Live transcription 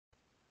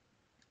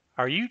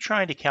Are you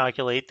trying to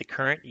calculate the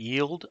current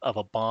yield of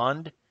a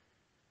bond,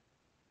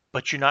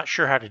 but you're not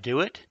sure how to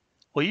do it?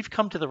 Well, you've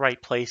come to the right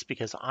place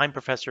because I'm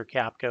Professor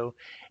Capko,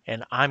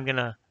 and I'm going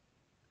to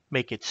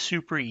make it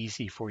super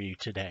easy for you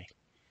today.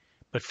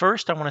 But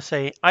first, I want to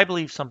say I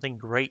believe something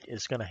great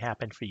is going to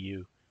happen for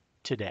you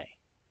today.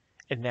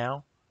 And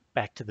now,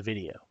 back to the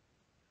video.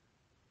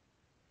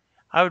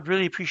 I would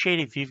really appreciate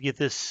it if you give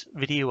this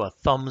video a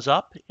thumbs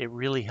up. It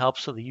really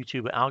helps with the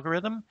YouTube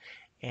algorithm,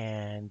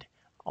 and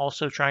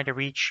also trying to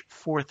reach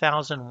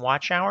 4,000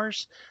 watch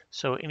hours.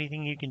 So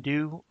anything you can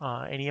do,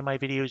 any of my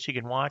videos you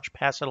can watch,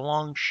 pass it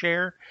along,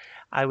 share,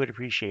 I would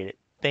appreciate it.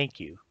 Thank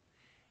you.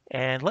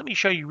 And let me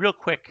show you real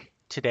quick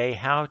today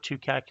how to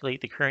calculate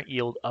the current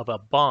yield of a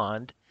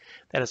bond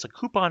that has a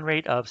coupon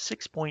rate of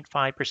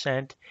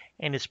 6.5%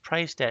 and is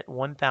priced at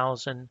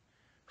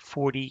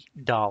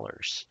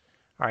 $1,040.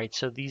 All right,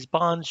 so these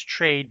bonds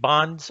trade.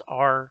 Bonds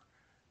are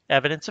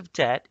evidence of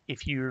debt.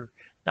 If you're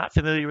not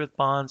familiar with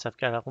bonds, I've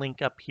got a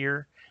link up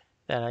here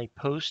that I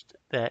post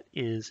that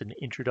is an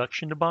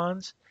introduction to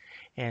bonds.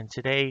 And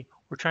today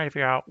we're trying to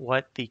figure out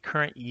what the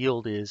current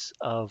yield is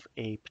of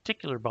a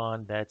particular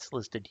bond that's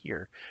listed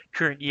here.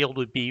 Current yield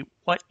would be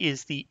what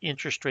is the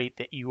interest rate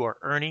that you are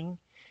earning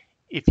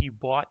if you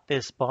bought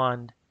this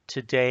bond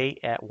today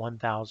at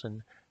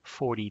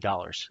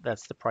 $1,040.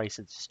 That's the price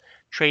it's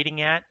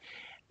trading at.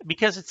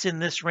 Because it's in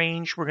this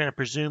range, we're going to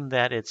presume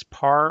that its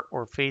par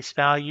or face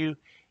value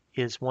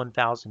is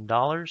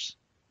 $1,000.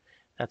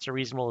 That's a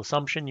reasonable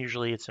assumption.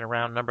 Usually it's a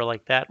round number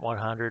like that,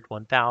 100,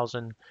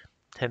 1,000,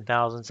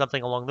 10,000,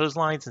 something along those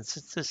lines. And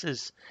since this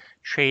is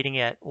trading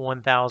at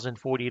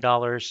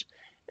 $1,040,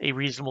 a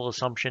reasonable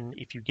assumption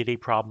if you get a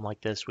problem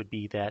like this would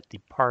be that the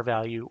par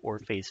value or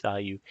face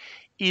value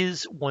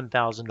is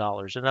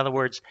 $1,000. In other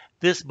words,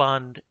 this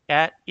bond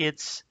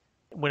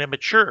when it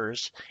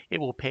matures, it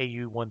will pay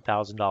you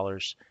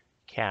 $1,000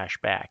 cash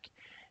back.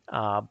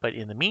 But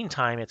in the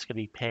meantime, it's going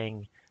to be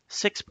paying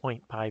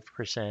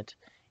 6.5%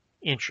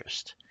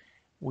 interest.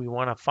 We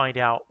want to find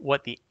out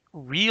what the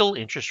real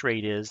interest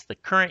rate is, the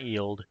current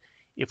yield,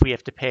 if we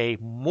have to pay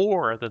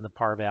more than the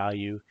par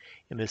value,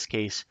 in this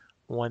case,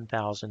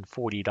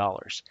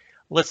 $1,040.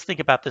 Let's think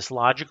about this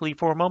logically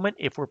for a moment.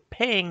 If we're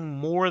paying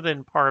more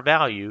than par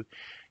value,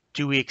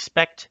 do we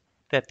expect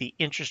that the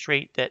interest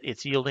rate that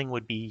it's yielding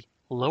would be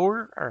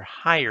lower or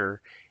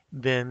higher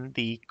than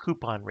the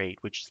coupon rate,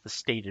 which is the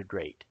stated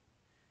rate?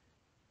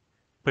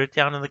 Put it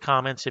down in the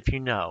comments if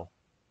you know.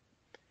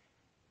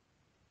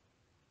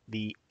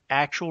 The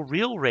actual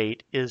real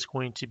rate is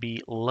going to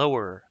be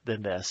lower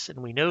than this.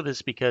 And we know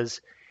this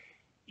because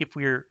if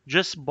we're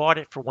just bought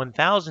it for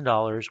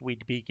 $1,000,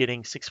 we'd be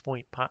getting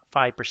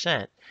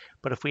 6.5%.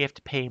 But if we have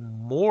to pay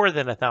more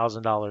than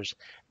 $1,000,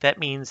 that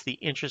means the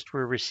interest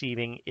we're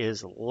receiving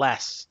is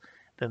less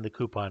than the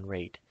coupon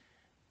rate.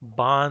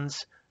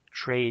 Bonds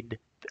trade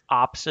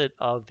opposite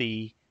of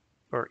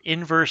or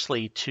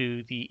inversely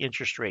to the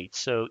interest rates.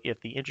 So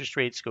if the interest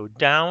rates go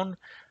down,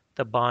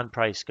 the bond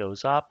price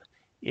goes up.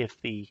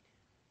 If the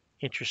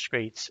interest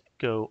rates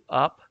go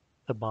up,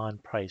 the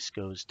bond price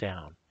goes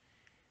down.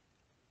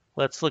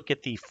 Let's look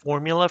at the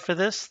formula for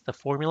this. The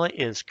formula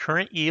is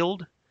current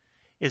yield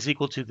is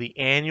equal to the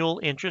annual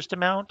interest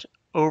amount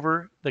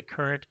over the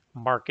current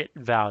market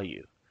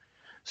value.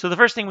 So the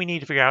first thing we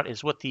need to figure out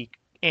is what the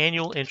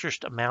annual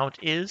interest amount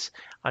is.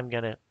 I'm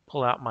going to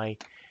pull out my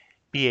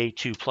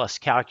BA2 Plus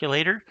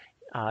calculator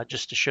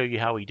just to show you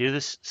how we do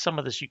this. Some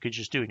of this you could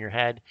just do in your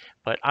head,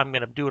 but I'm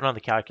going to do it on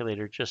the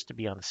calculator just to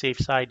be on the safe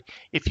side.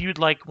 If you'd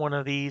like one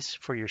of these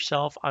for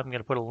yourself, I'm going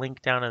to put a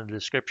link down in the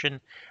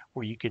description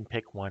where you can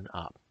pick one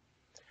up.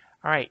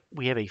 All right,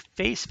 we have a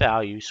face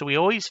value. So we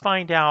always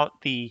find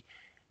out the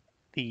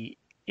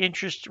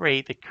interest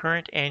rate, the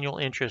current annual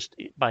interest,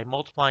 by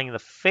multiplying the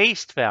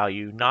face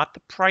value, not the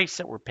price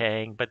that we're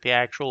paying, but the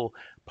actual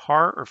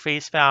par or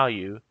face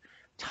value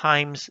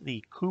times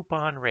the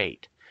coupon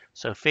rate.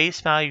 So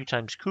face value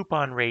times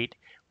coupon rate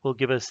will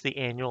give us the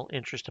annual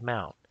interest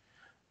amount.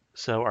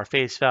 So our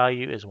face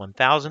value is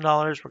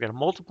 $1,000. We're going to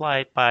multiply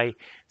it by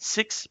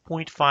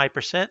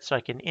 6.5%. So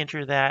I can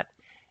enter that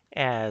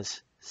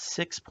as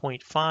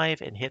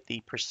 6.5 and hit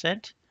the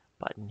percent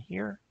button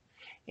here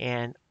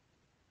and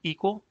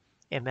equal,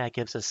 and that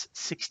gives us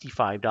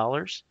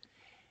 $65.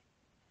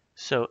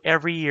 So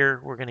every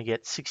year we're going to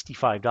get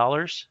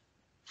 $65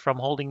 from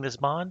holding this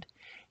bond.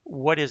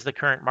 What is the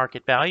current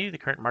market value? The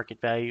current market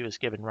value is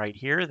given right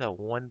here, the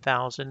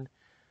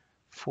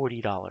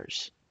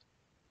 $1,040.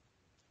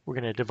 We're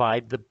going to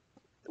divide the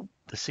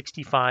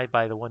 65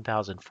 by the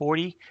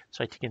 1,040.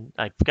 So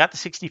I've got the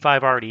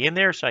 65 already in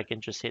there, so I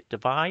can just hit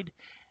divide,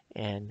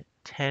 and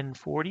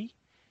 1040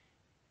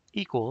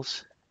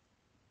 equals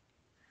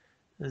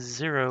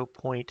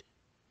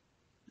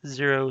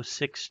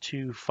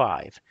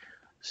 0.0625.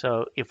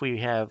 So if we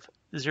have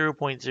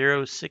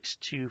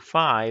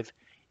 0.0625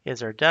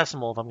 is our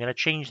decimal, if I'm going to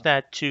change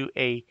that to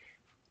a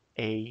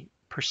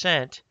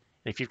percent,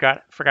 and if you've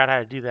forgot how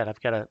to do that,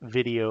 I've got a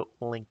video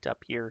linked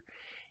up here,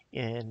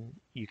 and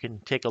you can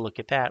take a look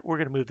at that. We're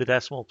going to move the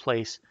decimal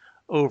place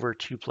over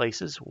two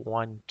places,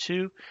 1,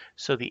 2.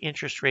 So the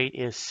interest rate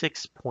is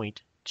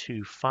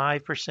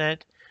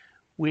 6.25%,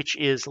 which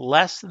is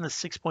less than the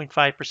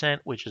 6.5%,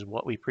 which is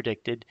what we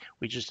predicted.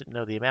 We just didn't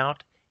know the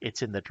amount.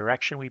 It's in the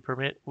direction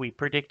we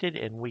predicted,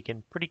 and we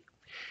can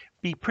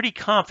be pretty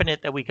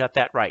confident that we got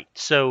that right.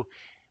 So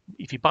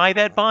if you buy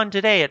that bond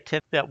today at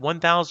that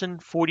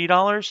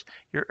 $1,040,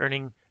 you're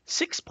earning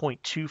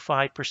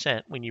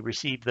 6.25% when you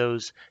receive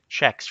those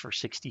checks for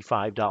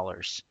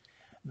 $65.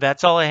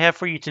 That's all I have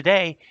for you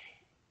today.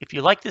 If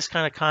you like this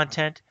kind of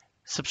content,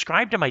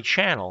 subscribe to my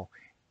channel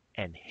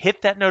and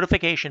hit that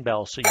notification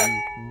bell so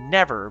you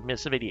never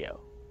miss a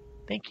video.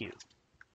 Thank you.